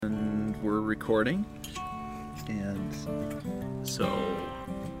we're recording. And so,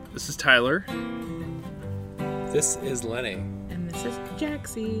 this is Tyler. This is Lenny. And this is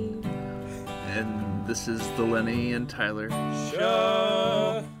Jaxie. And this is the Lenny and Tyler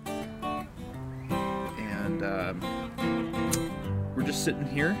Show. And we're just sitting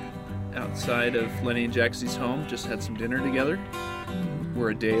here outside of Lenny and Jaxie's home. Just had some dinner together.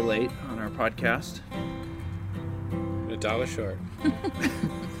 We're a day late on our podcast. $1 short.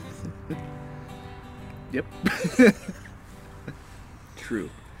 Yep. True.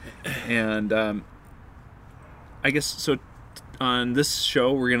 And I guess so. On this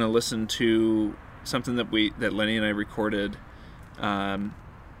show, we're gonna listen to something that Lenny and I recorded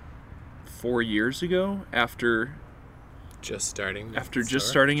 4 years ago after just starting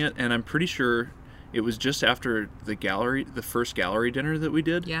it, and I'm pretty sure it was just after the first gallery dinner that we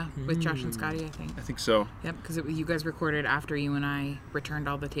did. Yeah, with Josh and Scotty, I think. I think so. Yep, because you guys recorded after you and I returned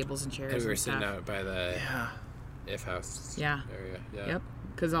all the tables and chairs. And we were stuff. sitting out by the If House area. Yeah. Yep,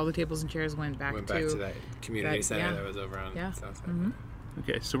 because all the tables and chairs went back to that community center that was over on South Side. Mm-hmm.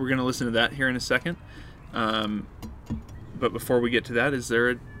 Okay, so we're going to listen to that here in a second. But before we get to that, is there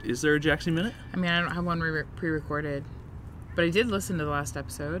a Jaxie Minute? I mean, I don't have one pre-recorded, but I did listen to the last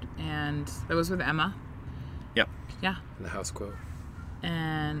episode, and that was with Emma. Yep. Yeah. And the house quote.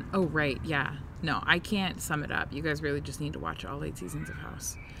 And, oh, right, yeah. No, I can't sum it up. You guys really just need to watch all 8 seasons of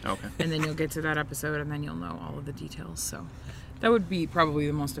House. Okay. And then you'll get to that episode, and then you'll know all of the details. So that would be probably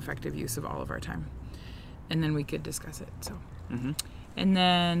the most effective use of all of our time. And then we could discuss it. So. Mm-hmm. And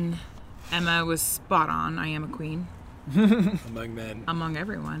then Emma was spot on. I am a queen. Among men. Among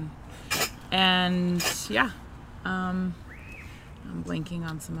everyone. And, yeah. I'm blanking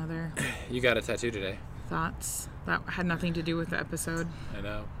on some other You got a tattoo today. thoughts. That had nothing to do with the episode. I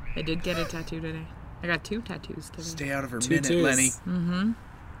know. I did get a tattoo today. I got 2 tattoos today. Stay out of her 2 minute, twos. Lenny. Mm-hmm.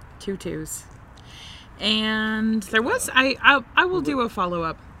 2 twos. And there was... I will do a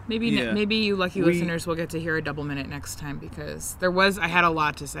follow-up. Maybe maybe you lucky listeners will get to hear a double minute next time, because I had a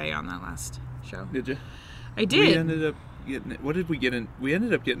lot to say on that last show. Did you? I did. We ended up getting... What did we get in? We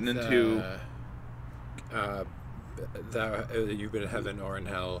ended up getting into... that you've been in heaven or in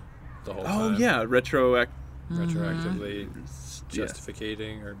hell the whole time. Oh, yeah. Retroactively retroactively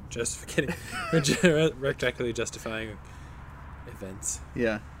justifying events.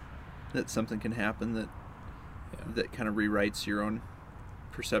 Yeah. That something can happen that kind of rewrites your own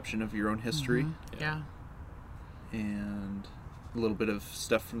perception of your own history. Mm-hmm. Yeah. And a little bit of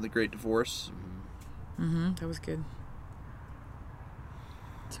stuff from the Great Divorce. Mm-hmm. That was good.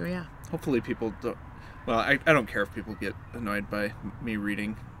 So, yeah. Hopefully people don't... Well, I don't care if people get annoyed by me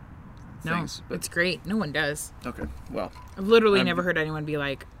reading things. No, it's great. No one does. Okay, well... I've literally never heard anyone be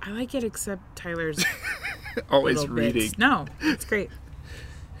like, I like it except Tyler's always reading. Bits. No, it's great.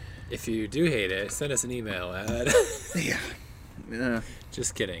 If you do hate it, send us an email at... Yeah.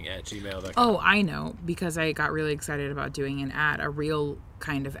 Just kidding, at gmail.com. Oh, I know, because I got really excited about doing an ad, a real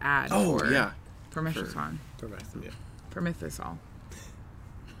kind of ad for Mythosol. For Mythosol.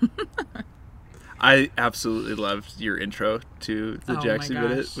 I absolutely loved your intro to the Jaxie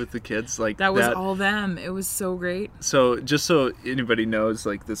Minute with the kids. Like that was all them. It was so great. So just so anybody knows,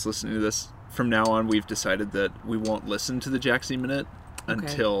 like that's listening to this, from now on we've decided that we won't listen to the Jaxie Minute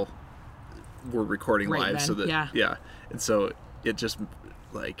until we're recording live. Then. So that yeah. And so it just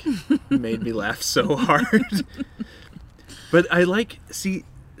like made me laugh so hard. But I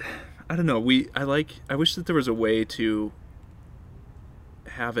don't know. I wish that there was a way to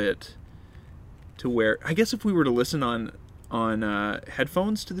have it to where, I guess if we were to listen on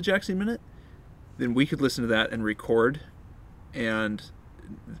headphones to the Jaxie Minute, then we could listen to that and record, and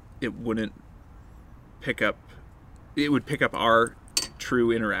it wouldn't pick up. It would pick up our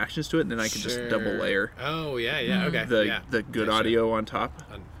true interactions to it, and then I could just double layer. Oh yeah, okay. The good audio on top.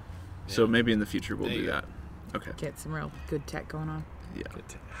 So maybe in the future we'll do that. Okay. Get some real good tech going on. Yeah.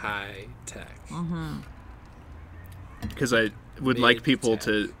 High tech. Because I would like people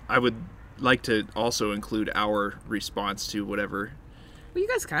to. I would like to also include our response to whatever. Well, you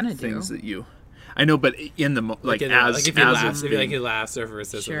guys kind of do things that you. I know, but in the if he laughs or if it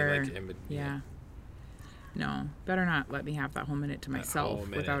says something like No, better not let me have that whole minute to myself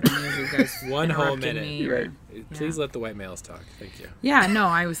without any of you guys. One whole minute. Right. Please let the white males talk. Thank you. Yeah, no,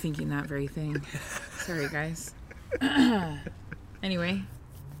 I was thinking that very thing. Sorry, guys. Anyway.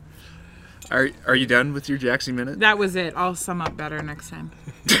 Are you done with your Jaxie Minute? That was it. I'll sum up better next time.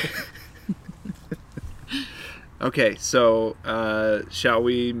 Okay, so shall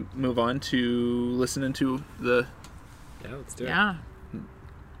we move on to listening to the... Yeah, let's do it. Yeah.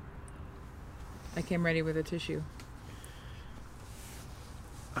 I came ready with a tissue.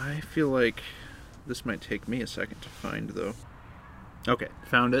 I feel like this might take me a second to find, though. Okay,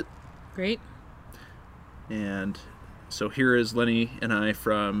 found it. Great. And so here is Lenny and I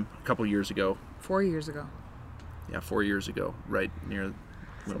from a couple years ago. 4 years ago. Yeah, 4 years ago, right near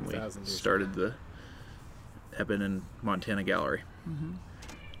when we started the Eben and Montana Gallery. Mm-hmm.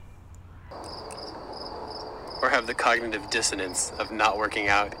 Or have the cognitive dissonance of not working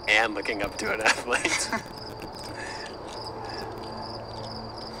out and looking up to an athlete.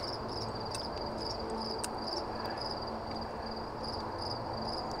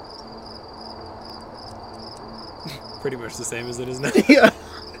 Pretty much the same as it is now. Yeah.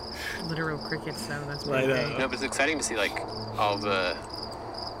 Literal crickets, though. That's I pretty know. great. No, but it's exciting to see like all the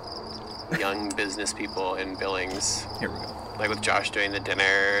young business people in Billings, Here we go. like with Josh doing the dinner,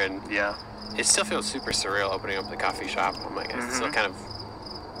 and Yeah. it still feels super surreal opening up the coffee shop. I'm like, I still kind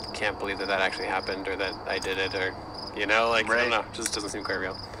of can't believe that actually happened, or that I did it, or like I Right. don't know, it just doesn't seem quite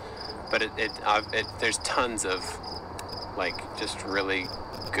real. But it there's tons of like just really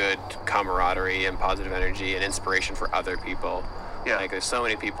good camaraderie and positive energy and inspiration for other people. Yeah. Like there's so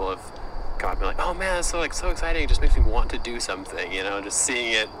many people have come up and been like, oh man, it's so exciting. It just makes me want to do something, just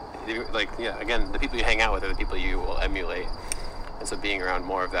seeing it. Like, yeah, again, the people you hang out with are the people you will emulate. And so being around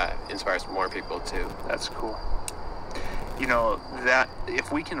more of that inspires more people too. That's cool. That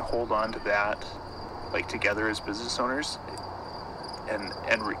if we can hold on to that, like together as business owners, and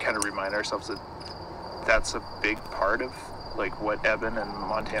kind of remind ourselves that that's a big part of like what Eben and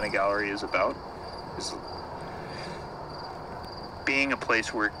Montana Gallery is about, is being a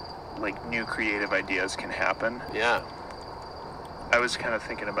place where like new creative ideas can happen. Yeah. I was kind of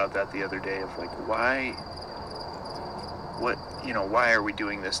thinking about that the other day of like why are we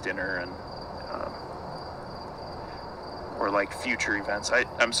doing this dinner, and or like future events.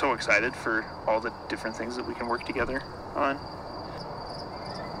 I'm so excited for all the different things that we can work together on.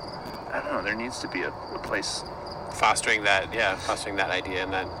 I don't know, there needs to be a place. Fostering that idea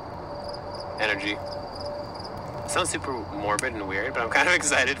and that energy. It sounds super morbid and weird, but I'm kind of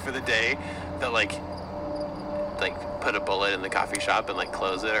excited for the day that like put a bullet in the coffee shop and like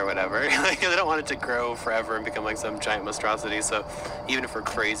close it or whatever. Like I don't want it to grow forever and become like some giant monstrosity. So even if we're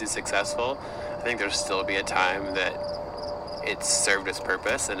crazy successful, I think there'll still be a time that it's served its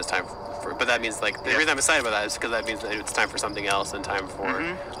purpose and it's time for. But that means like the reason I'm excited about that is because that means that it's time for something else and time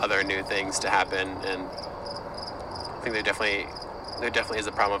for other new things to happen. And I think there definitely is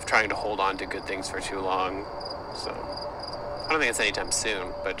a problem of trying to hold on to good things for too long. So I don't think it's anytime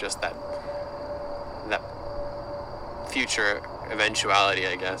soon, but just that future eventuality,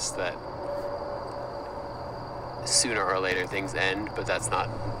 I guess, that sooner or later things end, but that's not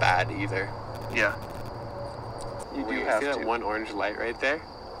bad either. Yeah. You do have see that to. one orange light right there?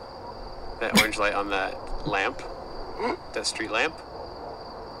 That orange light on that lamp? That street lamp?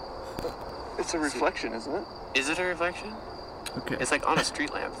 It's a reflection, isn't it? Is it a reflection? Okay. It's like on a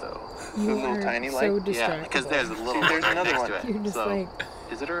street lamp, though. You little are tiny so light? Yeah, because there's a little There's light another next one. to it. You're just So, like,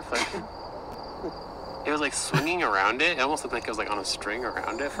 is it a reflection? It was like swinging around it. It almost looked like it was like on a string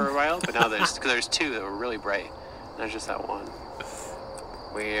around it for a while. But now there's two that were really bright. And there's just that one.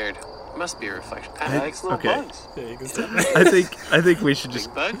 Weird. It must be a reflection. Kind of likes little bugs. Yeah, you can stop. I think we should just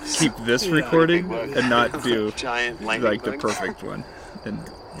Big bugs. keep this recording and not do Giant lightning like the bugs. perfect one, and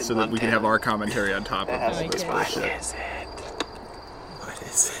so that we can have our commentary on top of all like this it. What bullshit. is it? What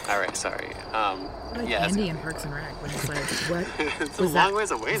is it? All right, sorry. like yeah, Andy in Parks and Rec when he's like, what? it's a Was long that-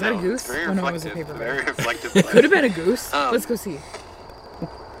 ways away was though. that a goose? It's very Oh, no, it was a reflective. paper Very bag. reflective. Could have been a goose. Let's go see.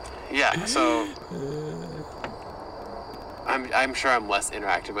 Yeah, so I'm sure I'm less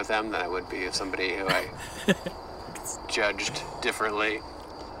interactive with them than I would be if somebody who I judged differently.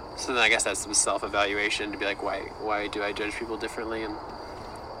 So then I guess that's some self-evaluation to be like, why do I judge people differently? And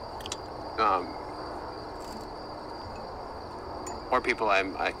or people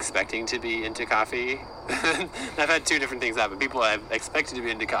I'm expecting to be into coffee. I've had two different things happen. People I've expected to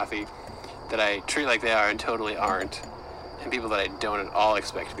be into coffee that I treat like they are and totally aren't. And people that I don't at all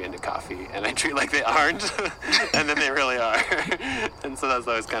expect to be into coffee and I treat like they aren't. And then they really are. And so that's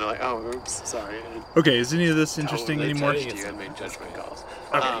always kind of like, oh, oops, sorry. Okay, is any of this interesting Totally anymore? judged you and made judgment calls.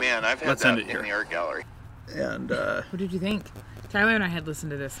 Okay, man, I've had let's that end it in here. the art gallery. And What did you think? Tyler and I had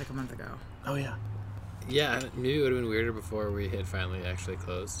listened to this like a month ago. oh yeah, Yeah, maybe it would have been weirder before we had finally actually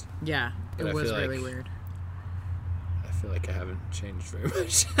closed. Yeah, But I it was feel really like- weird. I feel like I haven't changed very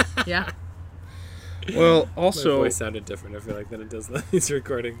much. Yeah. well, My also, voice sounded different, I feel like, than it does on these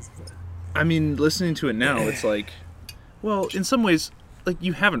recordings. But I mean, listening to it now, it's like, well, in some ways, like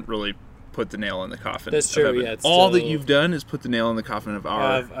you haven't really put the nail in the coffin. That's of true, Evan. yeah, it's all that still- you've done is put the nail in the coffin of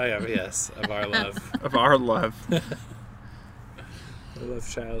our of our love. of our love. The love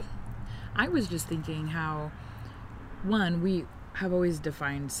child. I was just thinking how, one, we have always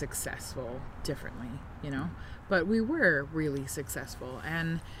defined successful differently, you know, but we were really successful.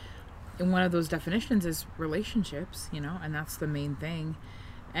 And one of those definitions is relationships, you know, and that's the main thing.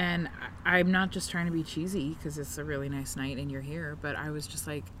 And I'm not just trying to be cheesy because it's a really nice night and you're here, but I was just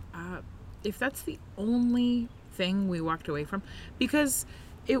like, if that's the only thing we walked away from, because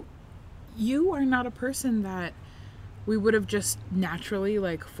you are not a person that we would have just naturally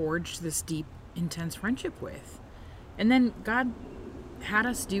like forged this deep, intense friendship with. And then God had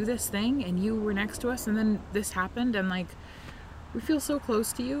us do this thing and you were next to us and then this happened and like we feel so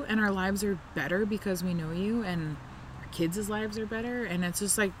close to you and our lives are better because we know you and our kids' lives are better. And it's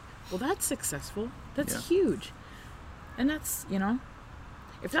just like, well, that's successful. That's huge. And that's, you know,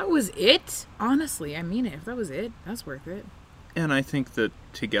 if that was it, honestly, I mean it. If that was it, that's worth it. And I think that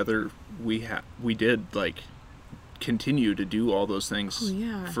together we did like continue to do all those things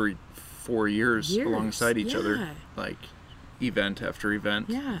for 4 years alongside each other, like event after event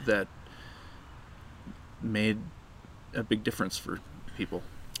that made a big difference for people.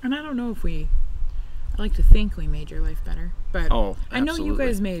 And I don't know if I like to think we made your life better, but I know you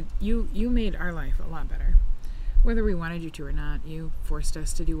guys made you made our life a lot better. Whether we wanted you to or not, you forced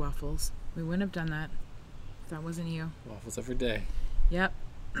us to do waffles. We wouldn't have done that if that wasn't you. Waffles every day. Yep.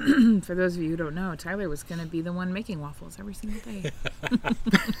 For those of you who don't know, Tyler was going to be the one making waffles every single day.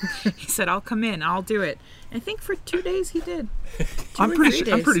 He said, I'll come in, I'll do it. I think for 2 days he did. I'm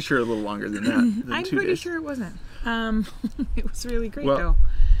pretty sure a little longer than that. I'm pretty sure it wasn't. It was really great though.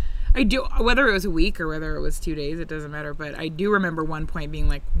 I do, whether it was a week or whether it was 2 days, it doesn't matter. But I do remember one point being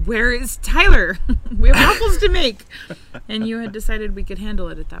like, where is Tyler? We have waffles to make. And you had decided we could handle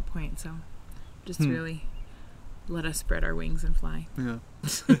it at that point. So just really let us spread our wings and fly. Yeah.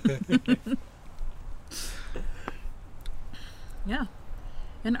 Yeah.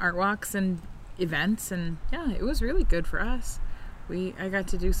 And art walks and events. And yeah, it was really good for us. I got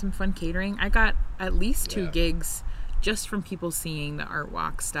to do some fun catering. I got at least 2 gigs just from people seeing the art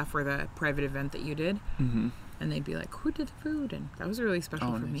walk stuff or the private event that you did. Mm-hmm. And they'd be like, who did the food? And that was really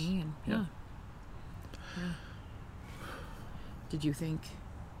special for me. And yeah. Did you think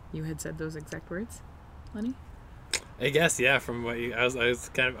you had said those exact words, Lenny? I guess, yeah, from what I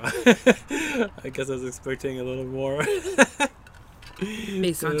was kind of, I guess I was expecting a little more.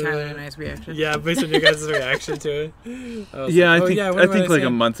 Based on Tyler and I's reaction. Yeah, based on your guys' reaction to it. I think like a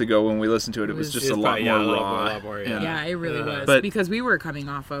month ago when we listened to it, it was just a lot more raw. Yeah, it really was. But, because we were coming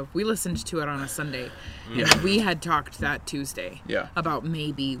off of, we listened to it on a Sunday. Yeah. And we had talked that Tuesday about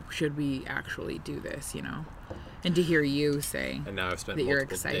maybe should we actually do this, you know? And to hear you say and now I've spent that you're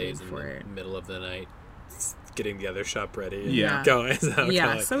multiple excited days for in it. the middle of the night getting the other shop ready and going. So so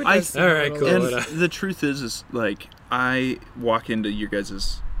it does all right, cool. And the truth is like I walk into your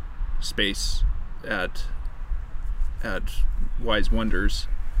guys' space at Wise Wonders,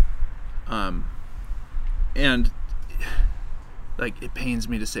 and like it pains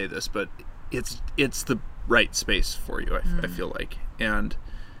me to say this, but it's the right space for you. I feel like, and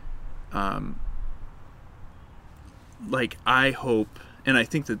like I hope, and I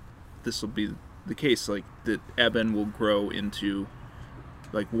think that this will be the case, like that Eben will grow into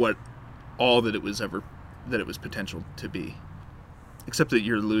like what all that it was potential to be, except that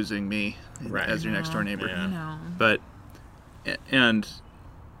you're losing me as your next door neighbor. I know. But and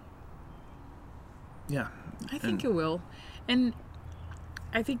I think it will, and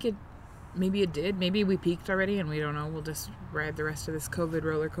I think maybe it did. Maybe we peaked already, and we don't know. We'll just ride the rest of this COVID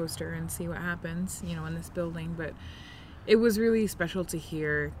roller coaster and see what happens, you know, in this building. But it was really special to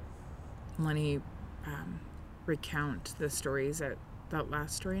hear Lenny recount the stories at that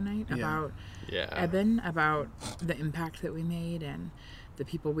last story night about Eben, about the impact that we made and the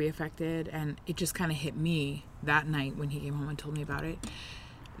people we affected. And it just kind of hit me that night when he came home and told me about it,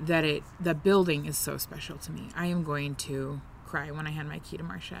 that the building is so special to me. I am going to cry when I hand my key to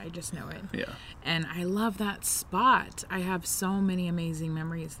Marcia. I just know it. Yeah. And I love that spot. I have so many amazing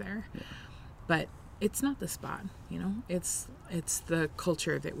memories there. Yeah. But it's not the spot, you know. It's the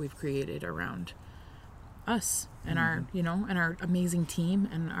culture that we've created around us and our, you know, and our amazing team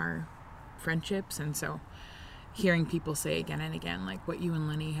and our friendships. And so hearing people say again and again like what you and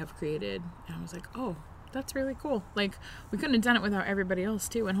Lenny have created, and I was like, oh, that's really cool. Like we couldn't have done it without everybody else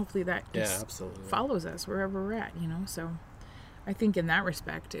too, and hopefully that just follows us wherever we're at, you know. So I think in that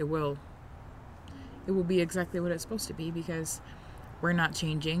respect it will be exactly what it's supposed to be, because we're not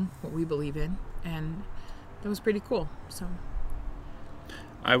changing what we believe in, and that was pretty cool. So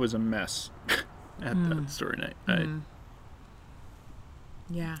I was a mess at that story night. I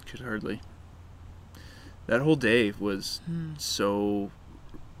could hardly. that whole day was so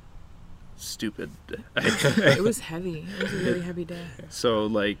stupid. It was heavy. It was a really heavy day. So,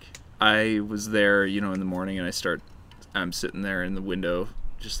 like, I was there, in the morning, and I'm sitting there in the window,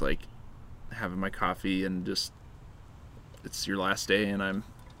 just, like, having my coffee, and just, it's your last day, and I'm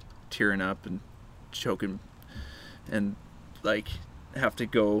tearing up and choking, and, like, have to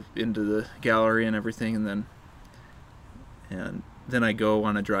go into the gallery and everything, and then I go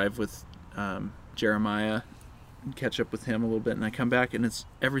on a drive with Jeremiah and catch up with him a little bit, and I come back and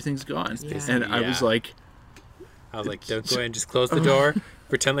everything's gone. Yeah. And I was like, don't go in, just close the door,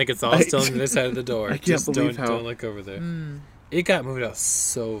 pretend like it's all still on this side of the door. I can't just believe don't look over there. It got moved out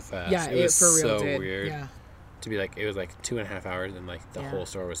so fast. Yeah, it was for real so did. weird. Yeah. To be like, it was like 2.5 hours and like the whole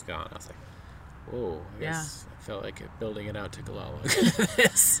store was gone. I was like, whoa, I guess I felt like building it out took a lot longer than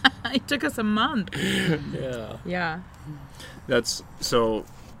this. It took us a month. Yeah. Yeah. that's so.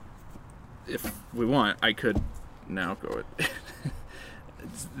 If we want, I could now go it.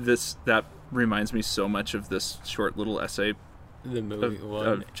 That reminds me so much of this short little essay The movie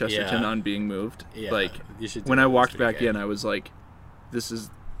of Chesterton on being moved. Yeah, Like, you should do when that. I That's walked pretty back good. in, I was like, this is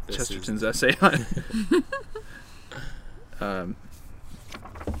This is- Chesterton's essay on.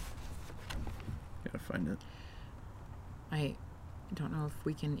 Gotta find it. I don't know if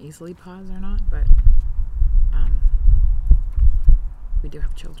we can easily pause or not, but we do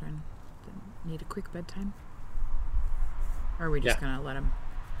have children that need a quick bedtime. Or are we just going to let them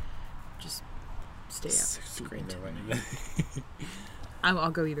just stay up? Screen time?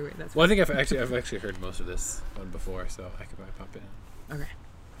 I'll go either way. That's Well, I think I've actually heard most of this one before, so I could probably pop in. okay.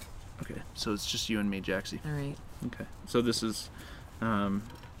 Okay, so it's just you and me, Jaxie. All right. Okay, so this is. I'll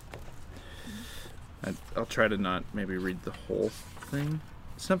try to not maybe read the whole thing.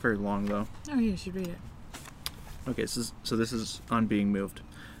 It's not very long though. Oh, you should read it. Okay, so this is on being moved.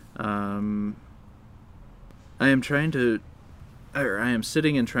 I am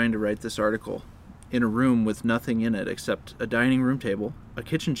sitting and trying to write this article in a room with nothing in it except a dining room table, a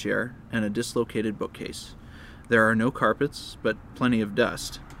kitchen chair, and a dislocated bookcase. There are no carpets, but plenty of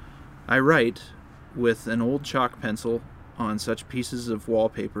dust. I write with an old chalk pencil on such pieces of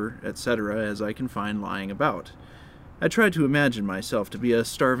wallpaper, etc., as I can find lying about. I try to imagine myself to be a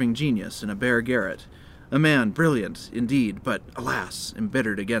starving genius in a bare garret, a man brilliant, indeed, but, alas,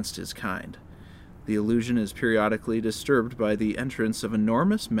 embittered against his kind. The illusion is periodically disturbed by the entrance of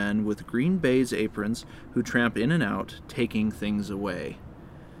enormous men with green baize aprons who tramp in and out, taking things away.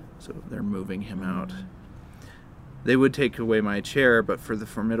 So they're moving him out. They would take away my chair, but for the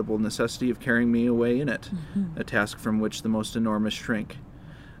formidable necessity of carrying me away in it, a task from which the most enormous shrink.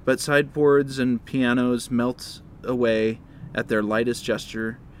 But sideboards and pianos melt away at their lightest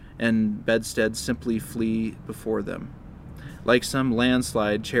gesture, and bedsteads simply flee before them. Like some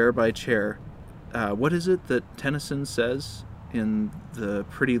landslide, chair by chair. What is it that Tennyson says in the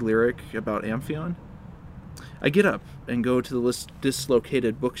pretty lyric about Amphion? I get up and go to the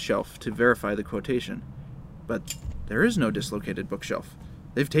dislocated bookshelf to verify the quotation. But there is no dislocated bookshelf.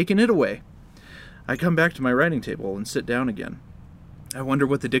 They've taken it away. I come back to my writing table and sit down again. I wonder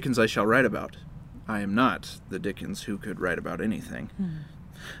what the Dickens I shall write about. I am not the Dickens who could write about anything.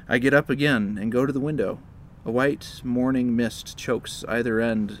 I get up again and go to the window. A white morning mist chokes either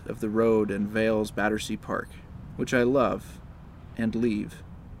end of the road and veils Battersea Park, which I love, and leave,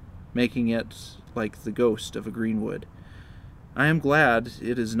 making it like the ghost of a greenwood. I am glad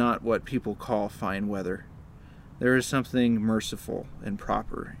it is not what people call fine weather. There is something merciful and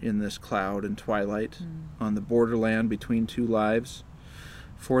proper in this cloud and twilight, on the borderland between two lives.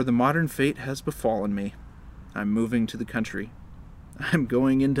 For the modern fate has befallen me. I'm moving to the country. I'm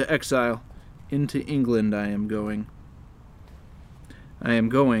going into exile. Into England I am going. I am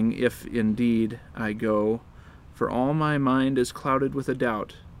going, if indeed I go, for all my mind is clouded with a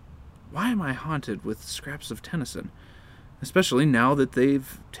doubt. Why am I haunted with scraps of Tennyson? Especially now that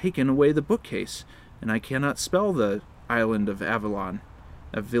they've taken away the bookcase, and I cannot spell the island of Avalon,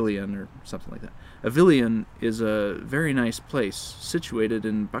 Avilion, or something like that. Avilion is a very nice place, situated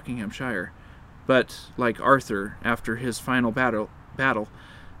in Buckinghamshire, but, like Arthur, after his final battle,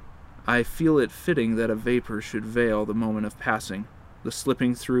 I feel it fitting that a vapor should veil the moment of passing, the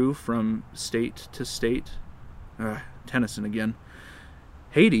slipping through from state to state. Tennyson again.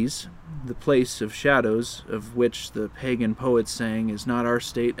 Hades, the place of shadows, of which the pagan poets sang, is not our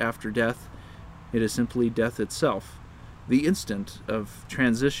state after death. It is simply death itself, the instant of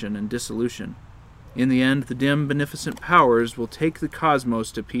transition and dissolution. In the end, the dim, beneficent powers will take the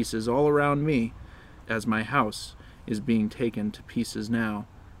cosmos to pieces all around me, as my house is being taken to pieces now.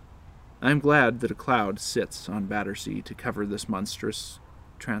 I am glad that a cloud sits on Battersea to cover this monstrous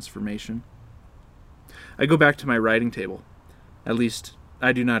transformation. I go back to my writing table. At least,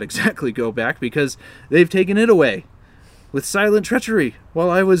 I do not exactly go back because they've taken it away with silent treachery while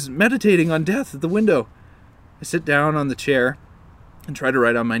I was meditating on death at the window. I sit down on the chair and try to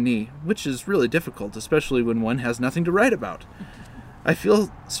write on my knee, which is really difficult, especially when one has nothing to write about. I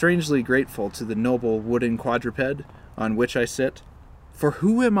feel strangely grateful to the noble wooden quadruped on which I sit. For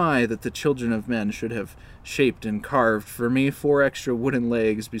who am I that the children of men should have shaped and carved for me 4 extra wooden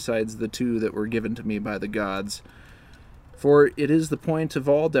legs besides the 2 that were given to me by the gods? For it is the point of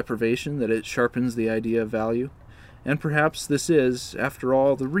all deprivation that it sharpens the idea of value, and perhaps this is, after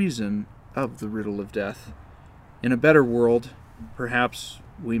all, the reason of the riddle of death. In a better world, perhaps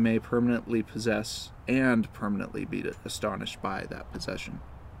we may permanently possess and permanently be astonished by that possession.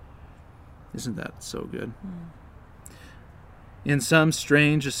 Isn't that so good? In some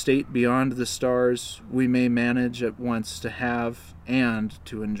strange estate beyond the stars, we may manage at once to have and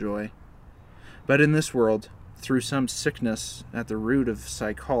to enjoy. But in this world, through some sickness at the root of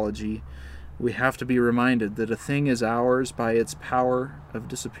psychology, we have to be reminded that a thing is ours by its power of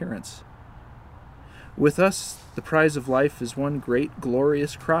disappearance. With us, the prize of life is one great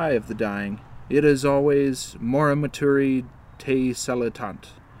glorious cry of the dying. It is always mora maturi te salutant.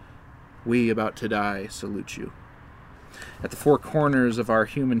 We about to die salute you. At the 4 corners of our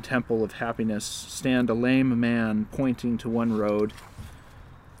human temple of happiness stand a lame man pointing to one road,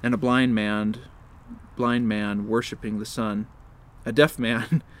 and a blind man worshipping the sun, a deaf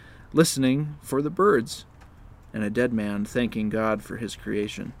man listening for the birds, and a dead man thanking God for his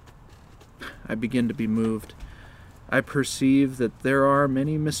creation. I begin to be moved. I perceive that there are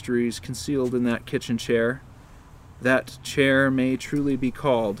many mysteries concealed in that kitchen chair. That chair may truly be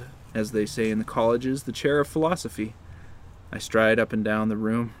called, as they say in the colleges, the chair of philosophy. I stride up and down the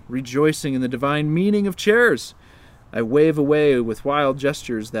room, rejoicing in the divine meaning of chairs. I wave away with wild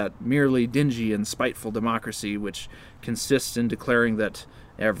gestures that merely dingy and spiteful democracy which consists in declaring that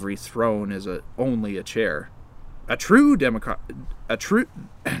every throne is only a chair. The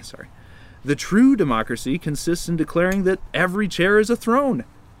true democracy consists in declaring that every chair is a throne.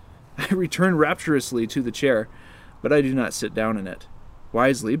 I return rapturously to the chair, but I do not sit down in it.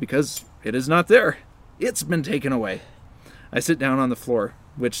 Wisely, because it is not there. It's been taken away. I sit down on the floor,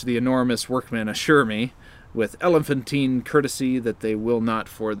 which the enormous workmen assure me, with elephantine courtesy, that they will not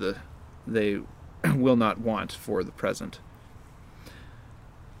want for the present.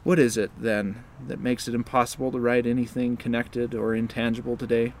 What is it, then, that makes it impossible to write anything connected or intangible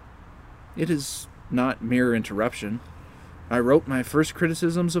today? It is not mere interruption. I wrote my first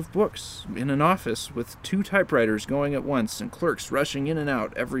criticisms of books in an office with 2 typewriters going at once and clerks rushing in and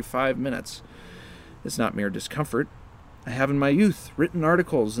out every 5 minutes. It's not mere discomfort. I have in my youth written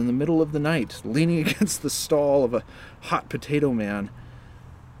articles in the middle of the night, leaning against the stall of a hot potato man.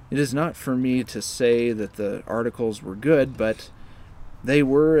 It is not for me to say that the articles were good, but they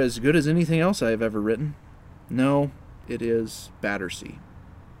were as good as anything else I have ever written. No, it is Battersea.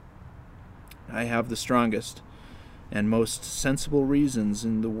 I have the strongest and most sensible reasons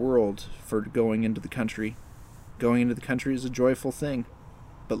in the world for going into the country. Going into the country is a joyful thing,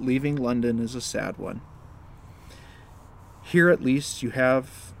 but leaving London is a sad one. Here at least you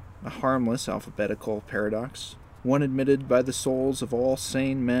have a harmless alphabetical paradox, one admitted by the souls of all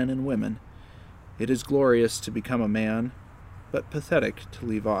sane men and women. It is glorious to become a man, but pathetic to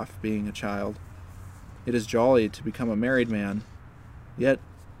leave off being a child. It is jolly to become a married man, yet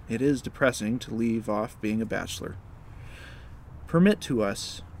it is depressing to leave off being a bachelor. Permit to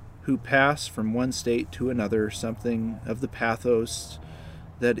us, who pass from one state to another, something of the pathos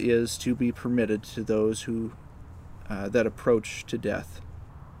that is to be permitted to those who that approach to death.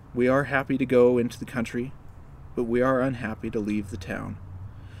 We are happy to go into the country, but we are unhappy to leave the town.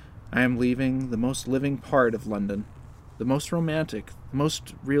 I am leaving the most living part of London, the most romantic, the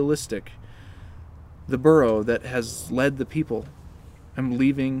most realistic, the borough that has led the people. I'm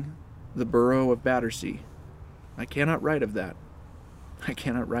leaving the borough of Battersea. I cannot write of that. I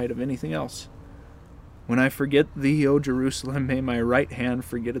cannot write of anything else. When I forget thee, O Jerusalem, may my right hand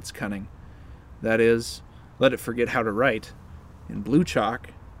forget its cunning. That is, let it forget how to write, in blue chalk,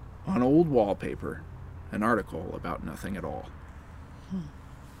 on old wallpaper, an article about nothing at all.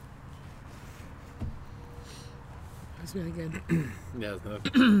 That was really good. Yeah.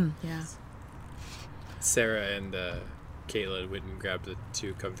 Yeah. Sarah and Caitlin went and grabbed the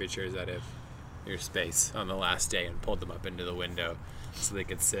 2 comfy chairs out of your space on the last day and pulled them up into the window so they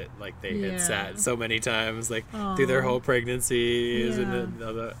could sit like they had sat so many times, like through their whole pregnancies. Yeah. And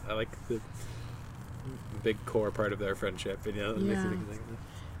then I like the big core part of their friendship. You know,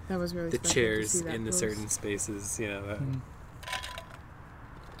 That was really the special chairs to see that in the pose. certain spaces. You know.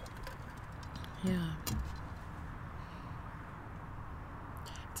 Yeah.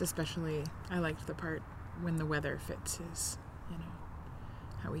 It's especially, I liked the part when the weather fits his,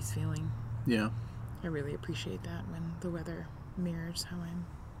 how he's feeling. Yeah. I really appreciate that when the weather mirrors how I'm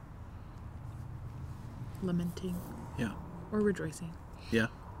lamenting Yeah. or rejoicing. Yeah.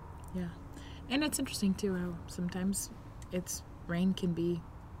 Yeah. And it's interesting too how sometimes rain can be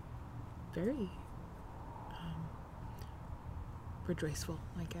very rejoiceful,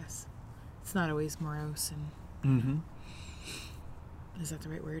 I guess. It's not always morose and Mm-hmm. is that the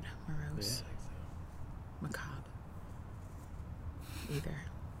right word? Morose. Macabre. Either.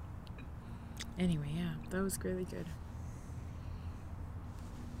 Anyway, yeah, that was really good.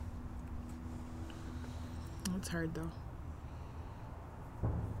 It's hard though.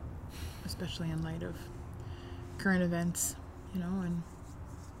 Especially in light of current events,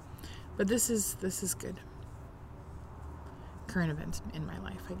 but this is good. Current events in my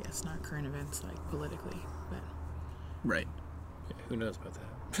life, I guess, not current events like politically, but Right. Yeah, who knows about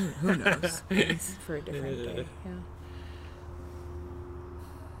that? who knows? It's for a different day. Yeah.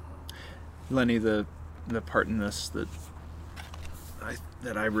 Lenny, the part in this that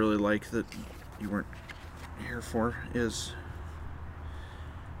I really like that you weren't here for is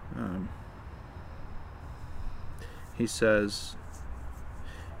he says,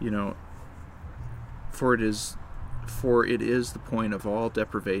 for it is the point of all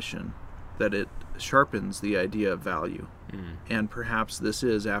deprivation that it sharpens the idea of value. And perhaps this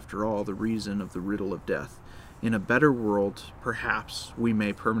is, after all, the reason of the riddle of death. In a better world, perhaps we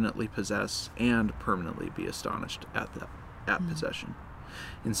may permanently possess and permanently be astonished at possession.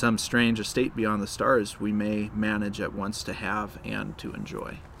 In some strange estate beyond the stars, we may manage at once to have and to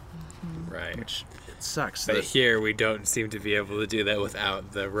enjoy. Right. Which it sucks. But that, here we don't seem to be able to do that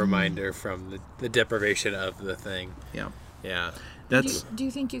without the reminder from the deprivation of the thing. yeah, Yeah. that's Do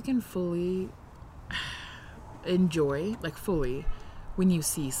you think you can fully enjoy, fully, when you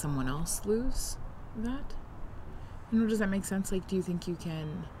see someone else lose that? Does that make sense? Do you think you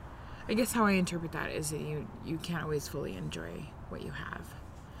can... I guess how I interpret that is that you can't always fully enjoy what you have.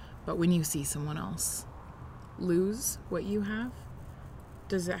 But when you see someone else lose what you have,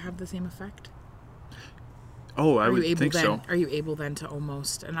 does it have the same effect? Oh, I would think so. Are you able then to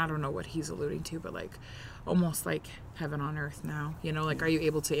almost, and I don't know what he's alluding to, but almost like heaven on earth now, are you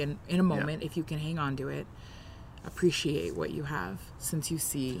able to, in a moment, if you can hang on to it, appreciate what you have since you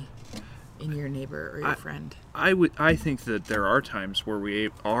see in your neighbor or your friend? I think that there are times where we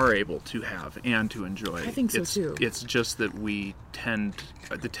are able to have and to enjoy. I think so too. It's just that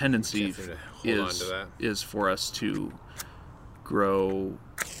the tendency To hold on to that. is for us to grow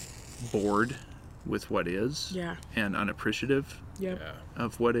bored with what is, Yeah. and unappreciative Yep. Yeah.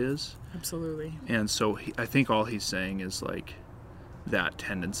 of what is. Absolutely. And so I think all he's saying is that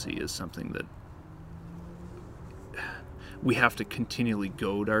tendency is something that we have to continually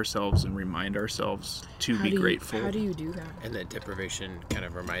goad ourselves and remind ourselves to be grateful. How do you do that? And that deprivation kind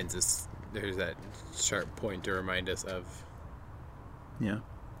of reminds us, there's that sharp point to remind us of. Yeah.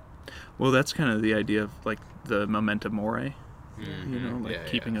 Well, that's kind of the idea of the memento mori, Yeah,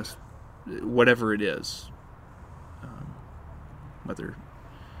 keeping us, whatever it is, whether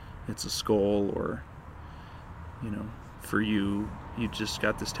it's a skull or, for you just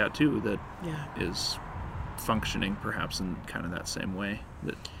got this tattoo that Yeah. is functioning perhaps in kind of that same way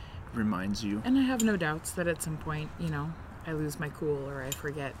that reminds you. And I have no doubts that at some point, I lose my cool or I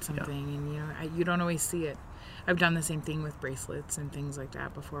forget something, and you don't always see it. I've done the same thing with bracelets and things like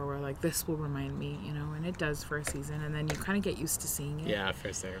that before, where this will remind me, and it does for a season, and then you kind of get used to seeing it. Yeah,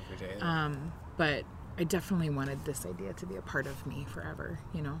 first there every day. But I definitely wanted this idea to be a part of me forever,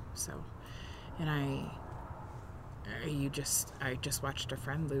 So, and I just watched a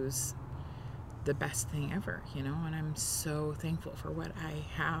friend lose the best thing ever, and I'm so thankful for what I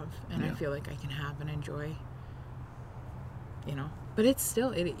have, and I feel like I can have and enjoy, but it's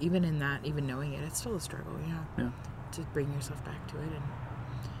still, even in that, even knowing it, it's still a struggle, to bring yourself back to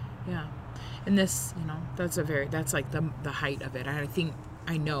it. And this, that's the height of it.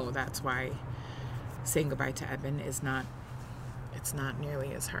 I know that's why saying goodbye to Eben it's not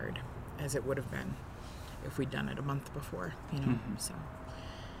nearly as hard as it would have been if we'd done it a month before, so.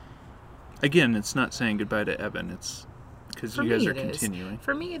 Again, it's not saying goodbye to Eben. It's because you guys are continuing.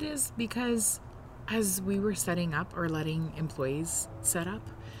 For me, it is because as we were setting up or letting employees set up,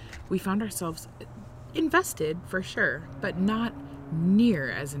 we found ourselves invested for sure, but not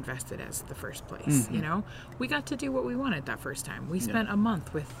near as invested as the first place. We got to do what we wanted that first time. We spent a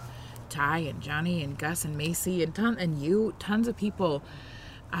month with Ty and Johnny and Gus and Macy and tons of people.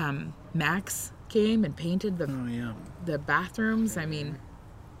 Max came and painted the bathrooms.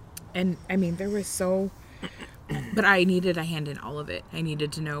 And there was But I needed a hand in all of it. I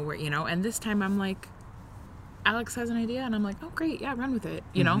needed to know where, and this time I'm like, Alex has an idea, and I'm like, oh, great, yeah, run with it,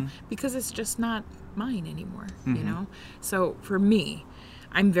 know, because it's just not mine anymore, So for me,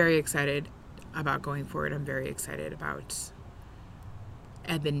 I'm very excited about going forward. I'm very excited about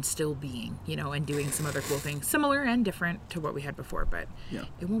Eben still being, and doing some other cool things, similar and different to what we had before, but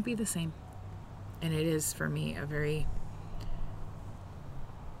it won't be the same. And it is, for me, a very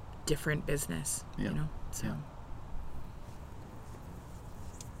different business, so.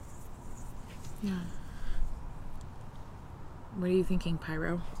 Yeah. What are you thinking,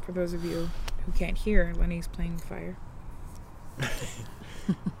 Pyro? For those of you who can't hear, Lenny's playing fire.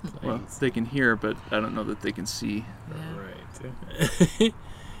 Well, they can hear, but I don't know that they can see. Right.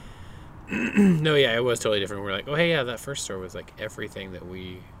 No, yeah, it was totally different. We're like, oh, hey, yeah, that first store was like everything that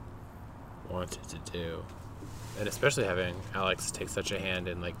we wanted to do. And especially having Alex take such a hand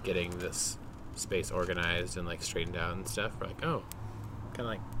in like getting this space organized and like straightened out and stuff. We're like, oh, kind of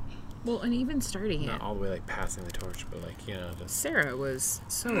like. Well, and even starting not it. all the way like passing the torch, but like, just. Sarah was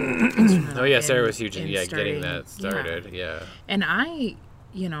so instrumental. Oh, yeah, Sarah was huge in starting, getting that started. Yeah. And I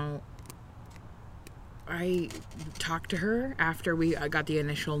talked to her after I got the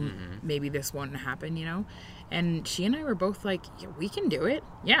initial, maybe this won't happen, and she and I were both like, yeah, we can do it.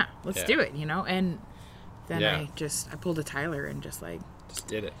 Yeah, let's do it, and then I pulled a Tyler and just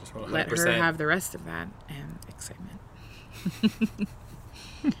did it. Just let her have the rest of that and excitement.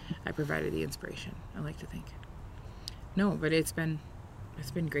 I provided the inspiration, I like to think. No, but it's been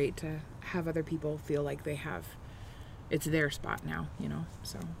great to have other people feel like it's their spot now,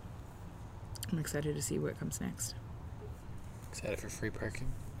 so I'm excited to see what comes next. Excited for free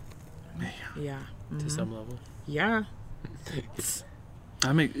parking? Yeah. To some level? Yeah.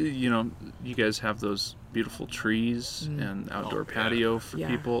 You guys have those beautiful trees and outdoor patio for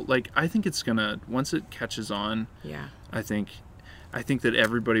people. Like, I think it's once it catches on, I think that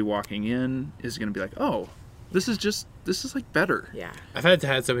everybody walking in is gonna be like, oh, this is like better. Yeah. I've had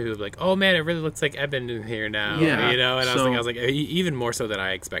some people be like, oh man, it really looks like Eben in here now. Yeah. And I was like, even more so than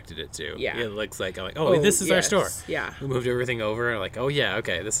I expected it to. Yeah. It looks like, I'm like, this is our store. Yeah. We moved everything over. Like, oh yeah,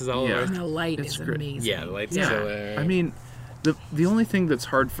 okay, this is all of And the light is great. amazing. Yeah, the light's killer. I mean, the only thing that's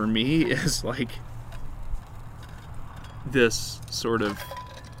hard for me is like this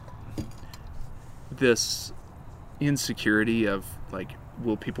insecurity of like,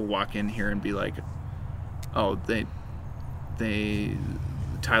 will people walk in here and be like, oh,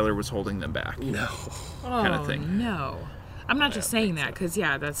 Tyler was holding them back. No. Kind of thing. No. I'm not just saying that because,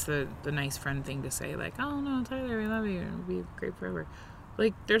 that's the nice friend thing to say. Like, oh, no, Tyler, we love you. It'll be great forever.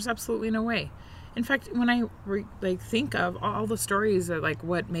 Like, there's absolutely no way. In fact, when I think of all the stories of like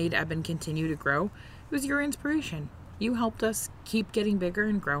what made Eben continue to grow, it was your inspiration. You helped us keep getting bigger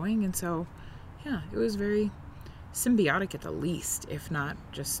and growing. And so, it was very symbiotic at the least, if not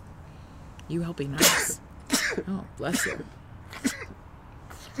just you helping us. Oh, bless you.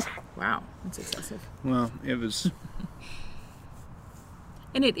 Wow, that's excessive. Well, it was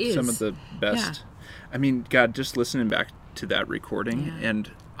and it is some of the best. I mean, God, just listening back to that recording, and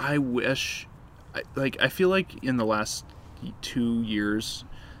I wish, I feel like in the last 2 years,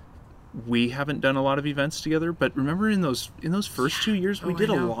 we haven't done a lot of events together. But remember, in those first 2 years, we did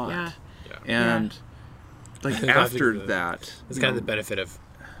a lot. Yeah. And like after that, it's kind of the benefit of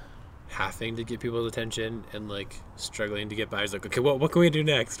having to get people's attention and like struggling to get by. It's like, okay, what can we do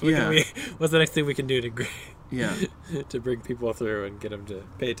next? What's the next thing we can do to bring people through and get them to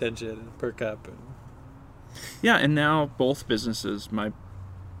pay attention and perk up? And now both businesses, my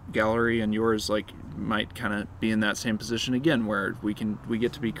gallery and yours, like might kind of be in that same position again, where we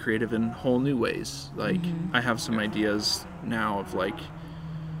get to be creative in whole new ways. Like I have some ideas now of like,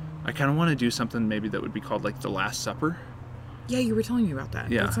 I kind of want to do something maybe that would be called like the Last Supper. Yeah, you were telling me about that.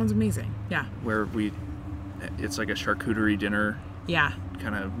 Yeah. That sounds amazing. Yeah. Where it's like a charcuterie dinner. Yeah.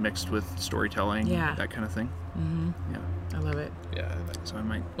 Kind of mixed with storytelling. Yeah. That kind of thing. Mm-hmm. Yeah. I love it. Yeah. So I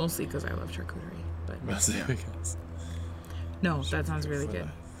might. Mostly because I love charcuterie. But because. No, that sounds really good.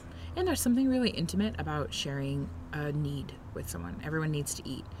 And there's something really intimate about sharing a need with someone. Everyone needs to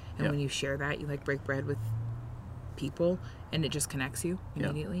eat. And when you share that, you like break bread with people and it just connects you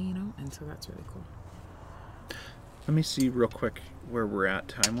immediately, and so that's really cool. Let me see real quick where we're at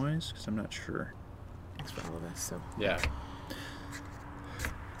time-wise, because I'm not sure. Thanks for all of us. So yeah,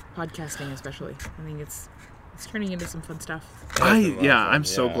 podcasting especially. I think it's turning into some fun stuff. I'm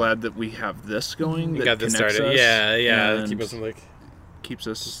so glad that we have this going. We got this started. Keeps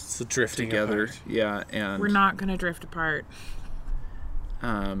us drifting together. Apart. Yeah, and we're not gonna drift apart.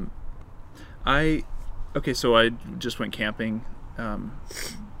 So I just went camping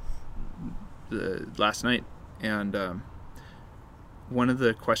last night, And one of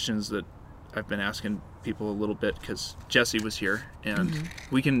the questions that I've been asking people a little bit, because Jesse was here, and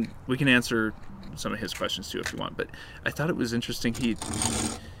we can answer some of his questions too if you want. But I thought it was interesting.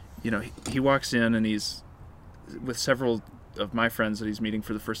 He walks in and he's with several of my friends that he's meeting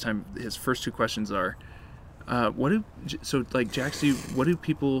for the first time. His first two questions are, Jax, what do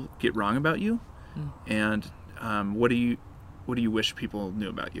people get wrong about you, and what do you wish people knew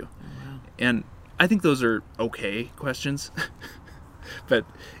about you? Wow. And I think those are okay questions, but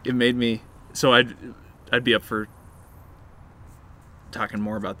it made me so I'd be up for talking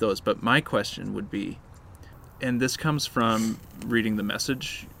more about those. But my question would be, and this comes from reading the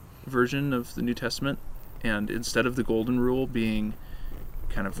Message version of the New Testament, and instead of the golden rule being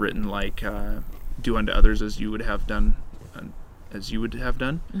kind of written like do unto others as you would have done,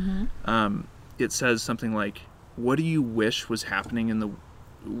 it says something like, what do you wish was happening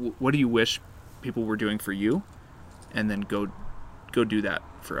what do you wish people were doing for you, and then go do that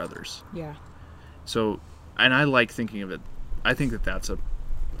for others. Yeah. So, and I like thinking of it. I think that that's a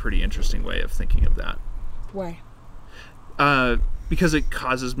pretty interesting way of thinking of that. Why? Because it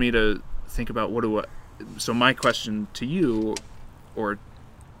causes me to think about so my question to you, or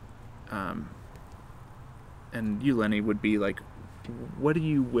and you, Lenny, would be like, what do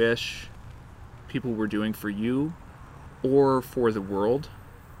you wish people were doing for you or for the world?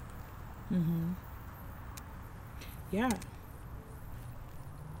 Mm-hmm. Yeah.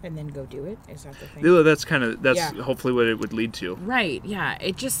 And then go do it? Is that the thing? No, that's hopefully what it would lead to. Right, yeah.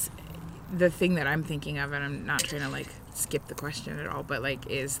 The thing that I'm thinking of, and I'm not trying to like skip the question at all, but like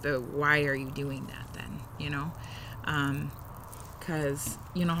is why are you doing that then? You know? Because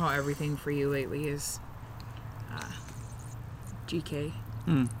you know how everything for you lately is GK,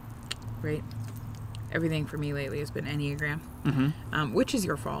 right? Everything for me lately has been Enneagram, which is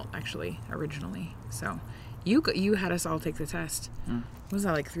your fault actually originally. So you had us all take the test. Was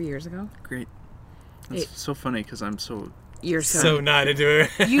that like 3 years ago? Great. It's so funny because you're so not into it.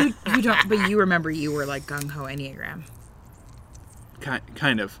 you don't, but you remember you were like gung ho Enneagram.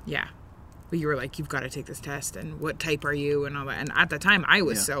 Kind of. Yeah. But you were like, you've got to take this test, and what type are you, and all that. And at the time, I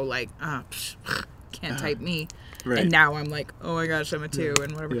was so like, can't type me. Right. And now I'm like, oh my gosh, I'm a 2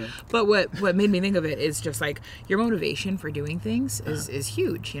 and whatever. Yeah. But what made me think of it is just like your motivation for doing things is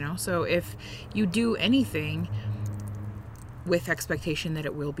huge, you know? So if you do anything with expectation that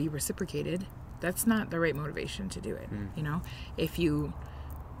it will be reciprocated, that's not the right motivation to do it, you know? If you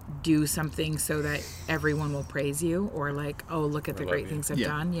do something so that everyone will praise you, or like, oh, look at the great things I've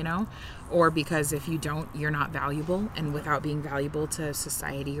done, you know? Or because if you don't, you're not valuable, and without being valuable to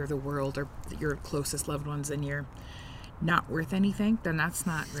society or the world or your closest loved ones, then you're not worth anything, then that's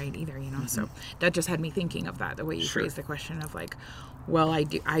not right either, you know? So that just had me thinking of that, the way you phrased the question of like, well, I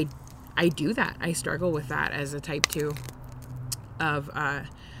do that. I struggle with that as a type 2 of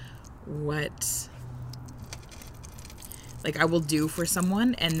what like I will do for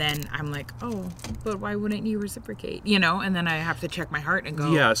someone, and then I'm like, oh, but why wouldn't you reciprocate? You know, and then I have to check my heart and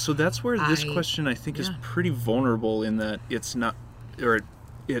go. Yeah, so that's where this question I think is pretty vulnerable in that it's not, or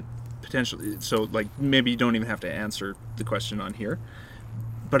it potentially. So like maybe you don't even have to answer the question on here,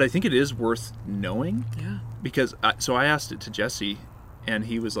 but I think it is worth knowing. Yeah. Because I asked it to Jesse, and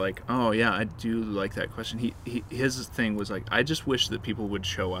he was like, oh yeah, I do like that question. His thing was like, I just wish that people would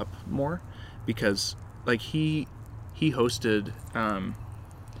show up more, because like he hosted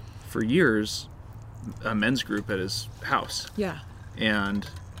for years a men's group at his house. Yeah. And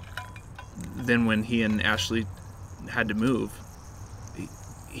then when he and Ashley had to move,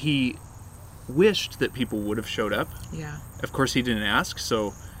 he wished that people would have showed up. Yeah. Of course he didn't ask,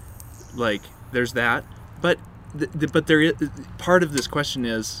 so like there's that. But but there is, part of this question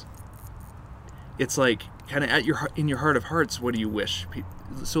is, it's like kind of in your heart of hearts, what do you wish?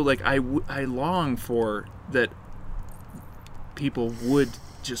 So like I long for that people would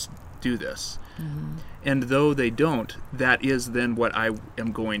just do this. Mm-hmm. And though they don't, that is then what I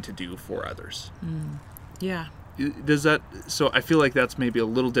am going to do for others. Yeah. Does that, so I feel like that's maybe a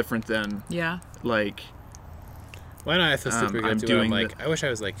little different than like, why not? I feel super good too. I'm like, I wish I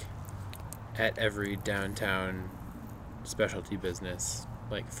was like at every downtown specialty business,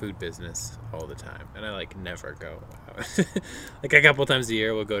 like food business, all the time, and I like never go. Like a couple times a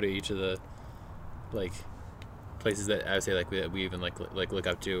year we'll go to each of the like places that I would say like we even like look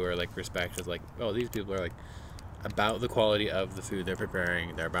up to or like respect, as like, oh, these people are like about the quality of the food they're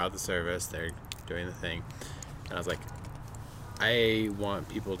preparing, they're about the service, they're doing the thing. And I was like, I want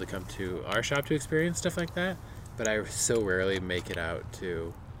people to come to our shop to experience stuff like that, but I so rarely make it out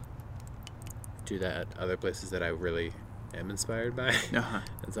to do that at other places that I really am inspired by.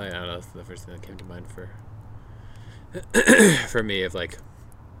 And so I don't know, that's the first thing that came to mind for for me of like,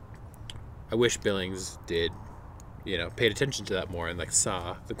 I wish Billings did, paid attention to that more and like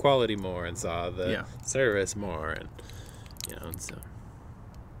saw the quality more and saw the service more and so.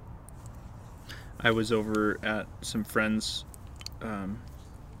 I was over at some friends,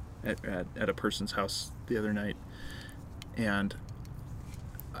 at a person's house the other night, and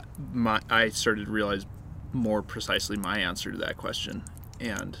I started to realize more precisely my answer to that question,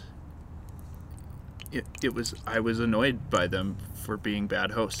 and it was, I was annoyed by them for being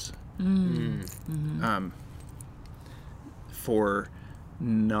bad hosts. For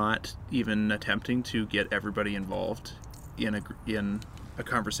not even attempting to get everybody involved in a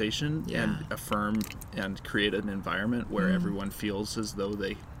conversation and affirm and create an environment where everyone feels as though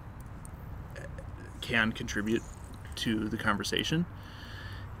they can contribute to the conversation.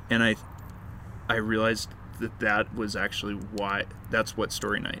 And I realized that was actually why, that's what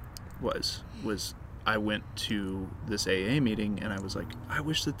Story Night was I went to this AA meeting and I was like, I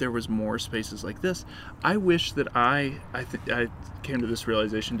wish that there was more spaces like this. I wish that I came to this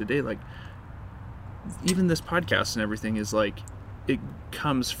realization today, like, even this podcast and everything is like, it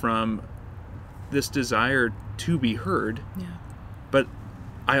comes from this desire to be heard. Yeah. But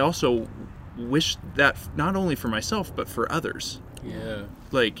I also wish that not only for myself, but for others. Yeah.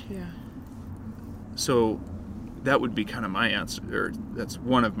 Like, so that would be kind of my answer, or that's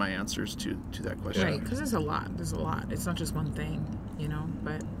one of my answers to that question. Right, because there's a lot. It's not just one thing,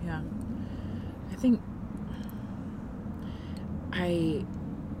 but yeah. I think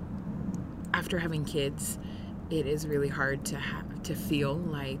after having kids, it is really hard to feel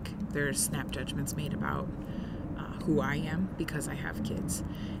like there's snap judgments made about who I am because I have kids.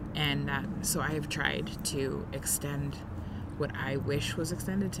 And so I have tried to extend what I wish was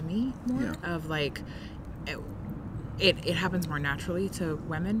extended to me more, of like, it happens more naturally to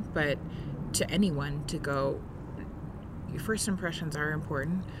women, but to anyone to go, your first impressions are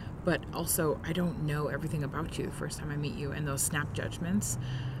important, but also I don't know everything about you the first time I meet you, and those snap judgments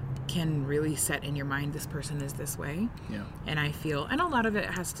can really set in your mind, this person is this way. Yeah. And I feel, and a lot of it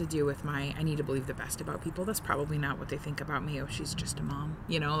has to do with I need to believe the best about people. That's probably not what they think about me. Oh, she's just a mom,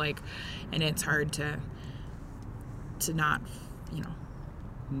 and it's hard to not,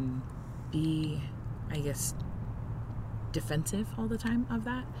 be, I guess, defensive all the time of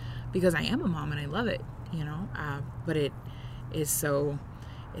that, because I am a mom and I love it, but it is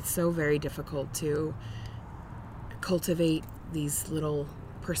it's so very difficult to cultivate these little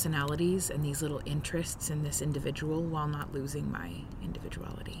personalities and these little interests in this individual while not losing my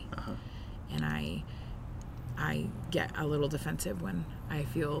individuality. And I get a little defensive when I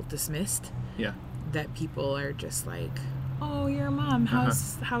feel dismissed. Yeah. That people are just like, oh, you're a mom,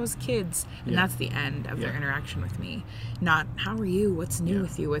 how's kids? And that's the end of their interaction with me. Not, how are you? What's new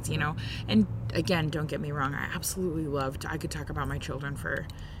with you? What's, and again, don't get me wrong, I absolutely I could talk about my children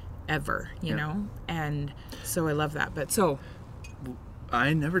forever, you know? And so I love that. But so,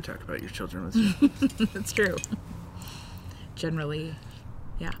 I never talk about your children with you. That's true. Generally,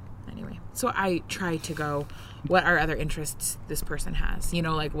 anyway. So I try to go, what are other interests this person has?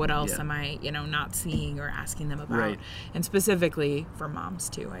 Like, what else am I, not seeing or asking them about? Right. And specifically for moms,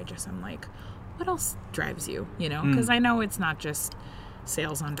 too. I'm like, what else drives you? Because I know it's not just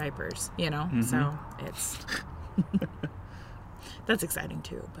sales on diapers, So it's... That's exciting,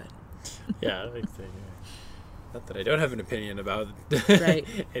 too, but... Yeah, I think so, Not that I don't have an opinion about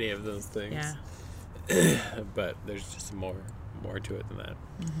any of those things. Yeah. But there's just more to it than that.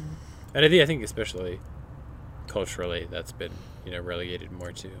 And I think especially culturally, that's been, relegated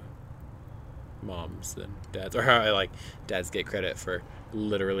more to moms than dads. Or how dads get credit for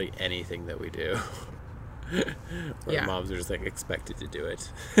literally anything that we do. Where moms are just expected to do it.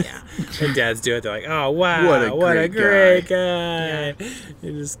 Yeah. And dads do it, they're like, oh wow, what a great guy. Yeah.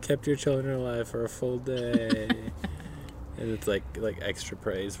 You just kept your children alive for a full day. And it's like extra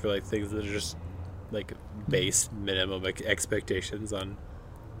praise for things that are just base minimum expectations on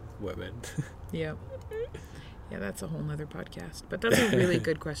women. Yep. Yeah, that's a whole nother podcast. But that's a really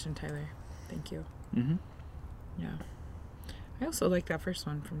good question, Tyler. Thank you. Yeah. I also like that first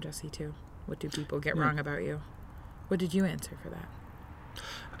one from Jesse too. What do people get wrong about you? What did you answer for that?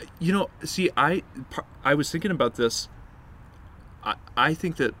 See, I was thinking about this. I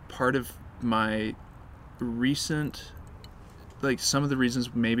think that part of my recent, some of the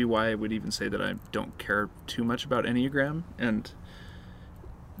reasons maybe why I would even say that I don't care too much about Enneagram and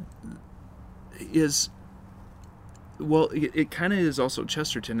is, well, it kind of is also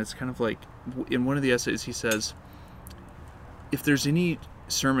Chesterton. It's kind of like, in one of the essays he says, if there's any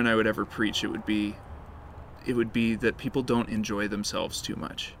sermon I would ever preach, it would be that people don't enjoy themselves too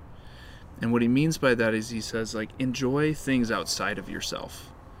much. And what he means by that is he says, like, enjoy things outside of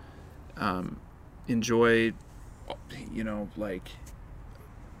yourself. Enjoy, like,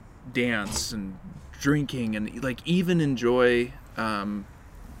 dance and drinking, and, like, even enjoy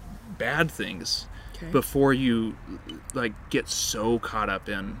bad things before you, like, get so caught up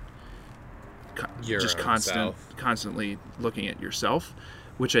in just constantly looking at yourself,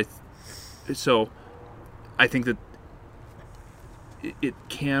 which I think that it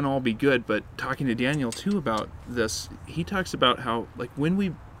can all be good. But talking to Daniel too about this, he talks about how, like, when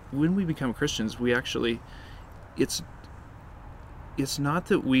we become Christians, we actually, it's not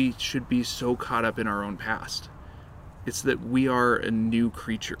that we should be so caught up in our own past. It's that we are a new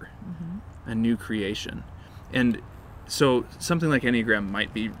creature, a new creation. And so something like Enneagram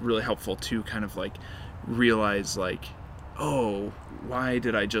might be really helpful to kind of, like, realize, like, oh, why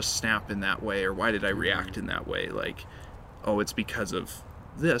did I just snap in that way? Or why did I react in that way? Like, oh, it's because of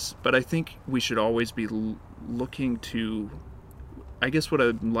this. But I think we should always be looking to, I guess what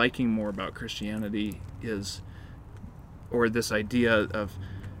I'm liking more about Christianity is, or this idea of,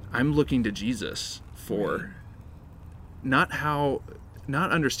 I'm looking to Jesus for not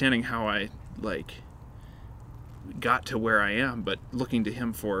understanding how I, like, got to where I am, but looking to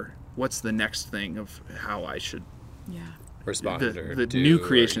him for what's the next thing of how I should respond the new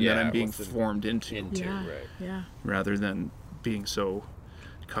creation that I'm being formed into right. rather than being so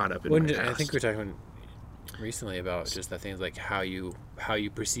caught up in my past. I think we were talking recently about just the things like how you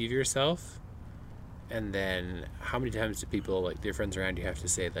perceive yourself, and then how many times do people, like, your friends around you, have to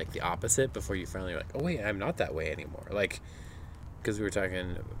say, like, the opposite before you finally, like, oh wait, I'm not that way anymore. Like, because we were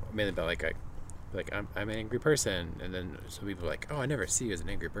talking mainly about, like, I'm an angry person, and then some people are like, oh, I never see you as an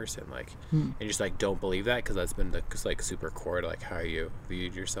angry person, like, and you just, like, don't believe that because that's been the, like, super core to, like, how you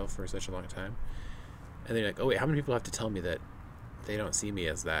viewed yourself for such a long time. And then you're like, oh wait, how many people have to tell me that they don't see me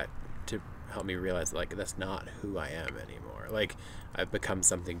as that to help me realize that, like, that's not who I am anymore. Like, I've become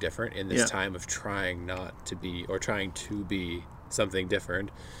something different in this time of trying not to be, or trying to be something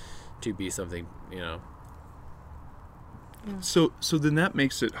different, to be something, So then that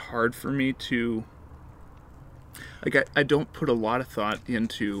makes it hard for me to, like, I don't put a lot of thought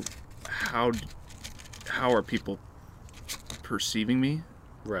into how are people perceiving me.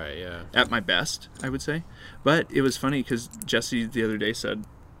 Right, yeah. At my best, I would say. But it was funny because Jesse the other day said,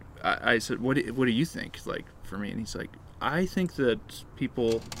 I said, what do you think, like, for me? And he's like, I think that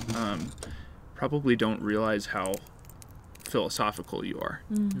people probably don't realize how philosophical you are.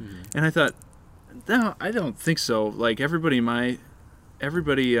 And I thought, no, I don't think so. Like, everybody, I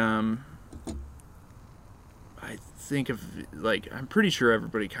think of, like, I'm pretty sure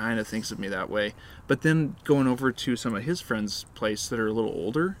everybody kind of thinks of me that way. But then going over to some of his friends' place that are a little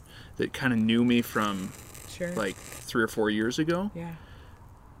older, that kind of knew me from, like, 3 or 4 years ago. Yeah.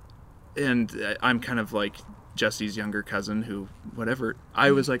 And I'm kind of like Jesse's younger cousin who, whatever.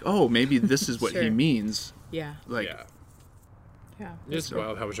 I was like, oh, maybe this is what he means. Yeah. Like, yeah. It's just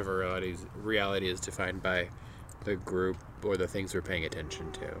wild how much of a reality is defined by the group or the things we're paying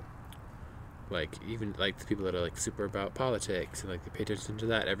attention to. Like, even, like, the people that are, like, super about politics and, like, they pay attention to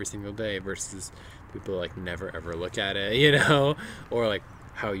that every single day versus people, like, never ever look at it, or, like,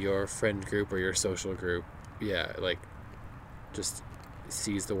 how your friend group or your social group, like, just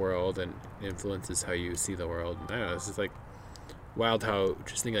sees the world and influences how you see the world. I don't know, it's just, like, wild how,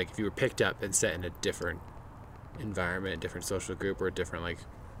 just think, like, if you were picked up and set in a different environment, a different social group, or a different, like,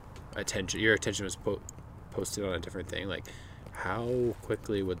 your attention was posted on a different thing, like, how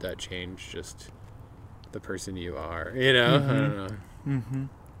quickly would that change just the person you are, I don't know.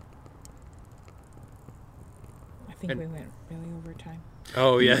 I think we went really over time.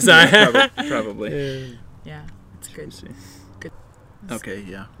 Oh, yes. Probably. Yeah, it's good. Good. Okay,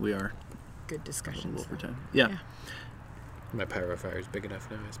 yeah, we are Good discussions. over time. Yeah. My pyrofire is big enough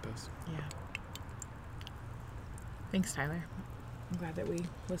now, I suppose. Yeah. Thanks, Tyler. I'm glad that we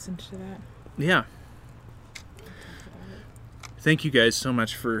listened to that. Yeah. Thank you guys so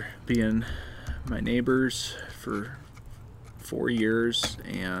much for being my neighbors for 4 years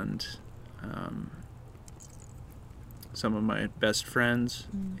and some of my best friends.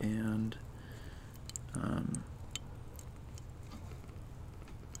 And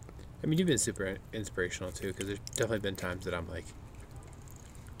I mean, you've been super inspirational too, because there's definitely been times that I'm like,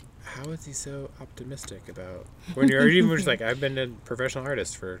 how is he so optimistic about when you're even just like, I've been a professional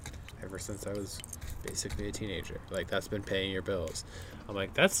artist ever since I was basically a teenager. Like, that's been paying your bills. I'm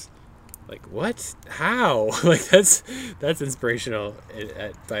like, that's like, what? How? Like, that's inspirational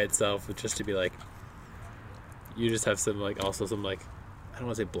by itself, just to be like, you just have some, like, also some, like, I don't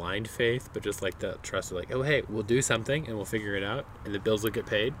want to say blind faith, but just like that trust of, like, oh, hey, we'll do something and we'll figure it out and the bills will get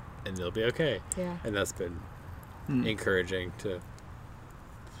paid. and they'll be okay. Yeah. And that's been encouraging to,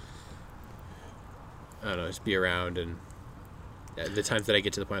 I don't know, just be around. And the times that I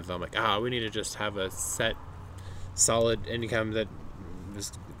get to the point that I'm like, we need to just have a set, solid income that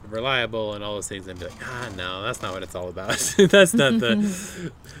is reliable and all those things, and be like, no, that's not what it's all about. That's not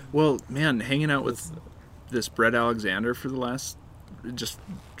the... Well, man, hanging out with this Brett Alexander for the last, just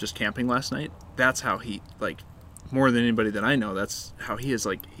camping last night, that's how he, like, more than anybody that I know, that's how he is.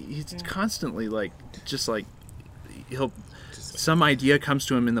 Like, he's constantly, like, just like, some idea comes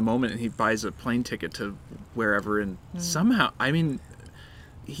to him in the moment, and he buys a plane ticket to wherever, and somehow, I mean,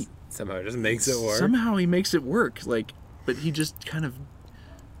 he somehow just makes it work. Somehow he makes it work. Like, but he just kind of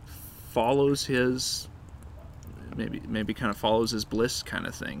follows his, maybe kind of follows his bliss kind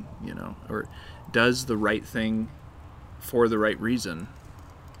of thing, you know, or does the right thing for the right reason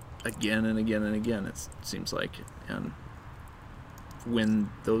again and again and again, it seems like. And when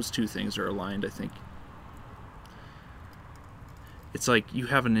those two things are aligned, I think it's like you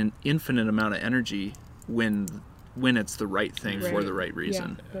have an infinite amount of energy when it's the right thing for the right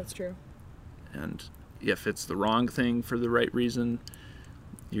reason. Yeah, that's true. And if it's the wrong thing for the right reason,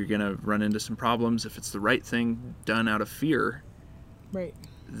 you're going to run into some problems. If it's the right thing done out of fear,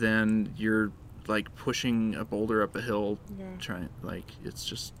 then you're like pushing a boulder up a hill, trying, like, it's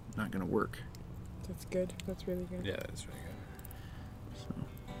just not going to work. That's good. That's really good. Yeah, that's really good. So,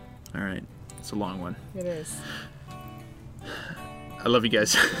 all right. It's a long one. It is. I love you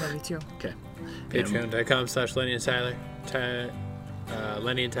guys. I love you too. Okay. Patreon.com/Lenny and Tyler.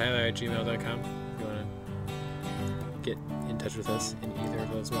 Lenny and Tyler at gmail.com. If you want to get in touch with us in either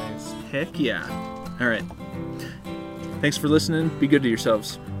of those ways. Heck yeah. All right. Thanks for listening. Be good to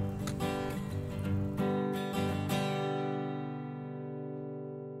yourselves.